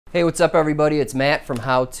Hey, what's up everybody? It's Matt from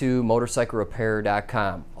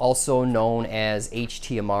howtomotorcyclerepair.com, also known as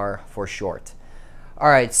HTMR for short.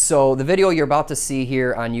 Alright, so the video you're about to see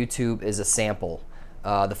here on YouTube is a sample.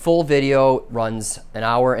 The full video runs an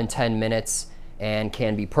hour and 10 minutes and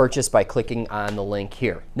can be purchased by clicking on the link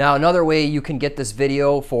here. Now, another way you can get this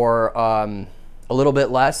video for a little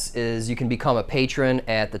bit less is you can become a patron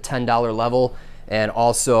at the $10 level, and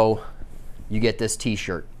also you get this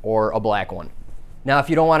t-shirt or a black one. Now,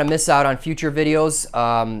 if you don't want to miss out on future videos,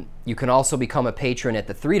 you can also become a patron at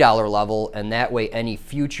the $3 level, and that way any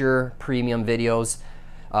future premium videos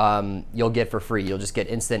you'll get for free. You'll just get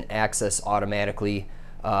instant access automatically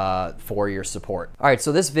for your support. All right,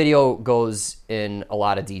 so this video goes in a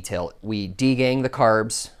lot of detail. We degang the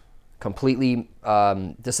carbs, completely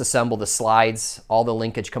disassemble the slides, all the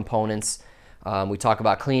linkage components. We talk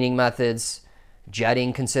about cleaning methods,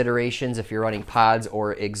 jetting considerations if you're running pods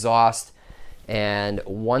or exhaust. And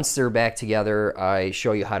once they're back together, I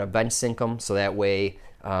show you how to bench sync them, so that way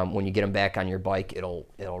when you get them back on your bike, it'll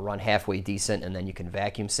run halfway decent, and then you can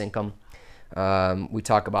vacuum sync them. We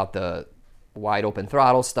talk about the wide open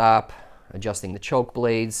throttle stop, adjusting the choke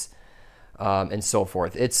blades, and so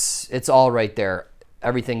forth. It's all right there.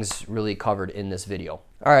 Everything's really covered in this video.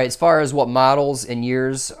 All right, as far as what models and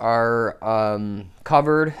years are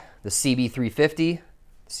covered, the CB350,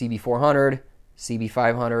 CB400,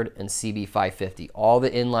 CB500, and CB550. All the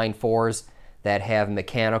inline fours that have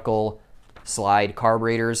mechanical slide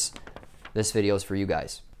carburetors. This video is for you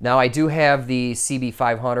guys. Now, I do have the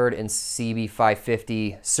CB500 and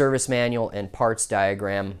CB550 service manual and parts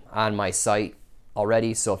diagram on my site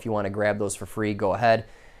already, so if you want to grab those for free, go ahead,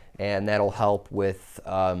 and that'll help with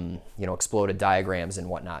exploded diagrams and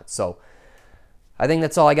whatnot. So I think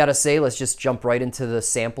that's all I got to say. Let's just jump right into the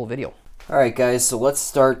sample video. Alright guys, so let's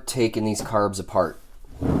start taking these carbs apart.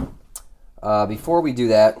 Before we do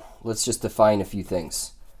that, let's just define a few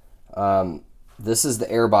things. This is the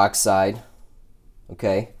airbox side,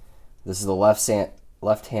 okay? This is the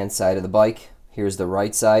left-hand side of the bike. Here's the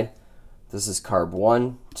right side. This is carb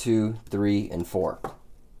 1, 2, 3, and 4.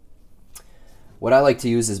 What I like to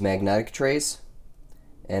use is magnetic trays,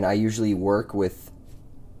 and I usually work with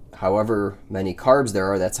however many carbs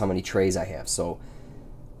there are, that's how many trays I have. So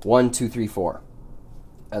 1, 2, 3, 4.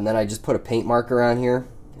 And then I just put a paint marker on here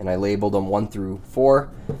and I labeled them 1 through 4.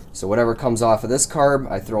 So whatever comes off of this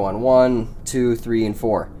carb, I throw on 1, 2, 3, and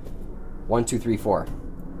 4. 1, 2, 3, 4.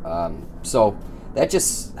 So that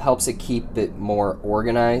just helps it keep it more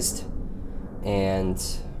organized. And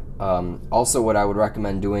also what I would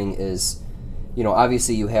recommend doing is,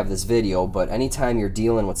 obviously you have this video, but anytime you're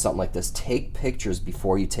dealing with something like this, take pictures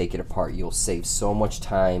before you take it apart. You'll save so much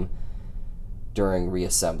time during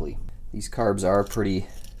reassembly. These carbs are pretty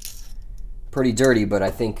dirty, but I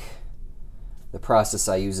think the process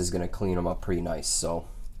I use is going to clean them up pretty nice. So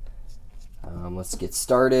let's get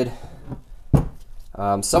started.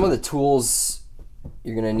 Some of the tools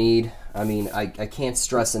you're going to need, I can't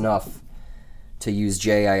stress enough to use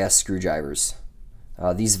JIS screwdrivers.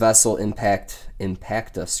 These vessel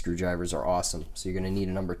impacta screwdrivers are awesome. So you're going to need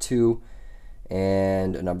a number 2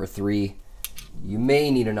 and a number 3. You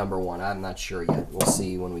may need a number 1. I'm not sure yet. We'll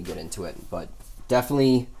see when we get into it, but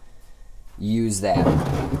definitely use that.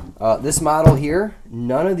 This model here,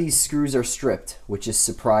 none of these screws are stripped, which is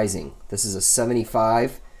surprising. This is a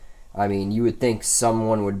 75. You would think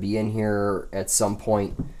someone would be in here at some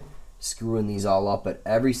point screwing these all up, but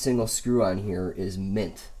every single screw on here is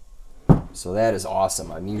mint. So that is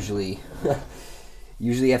awesome. I'm usually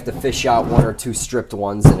have to fish out 1 or 2 stripped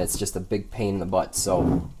ones, and it's just a big pain in the butt.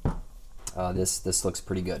 So this looks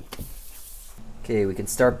pretty good. Okay, we can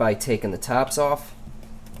start by taking the tops off.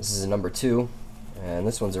 This is a number 2, and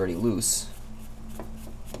this one's already loose,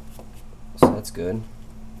 so that's good.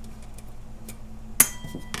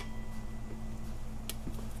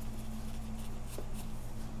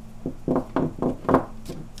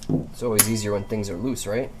 It's always easier when things are loose,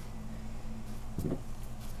 right?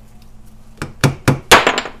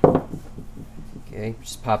 Okay,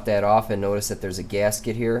 just pop that off and notice that there's a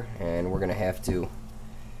gasket here, and we're going to have to,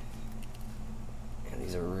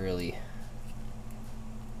 these are really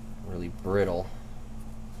brittle,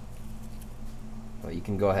 but you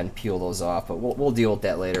can go ahead and peel those off, but we'll deal with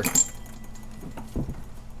that later.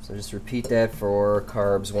 So just repeat that for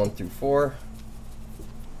carbs 1 through 4.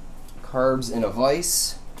 Carbs in a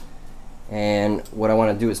vise, and what I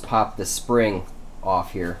want to do is pop the spring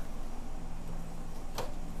off here.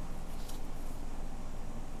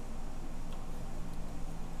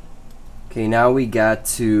 Okay, now we got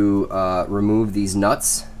to remove these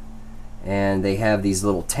nuts, and they have these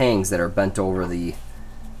little tangs that are bent over the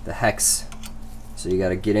hex So you got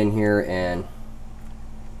to get in here and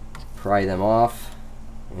pry them off.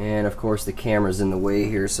 And of course the camera's in the way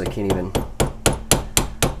here, so I can't even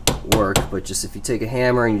work. But just if you take a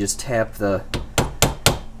hammer and you just tap the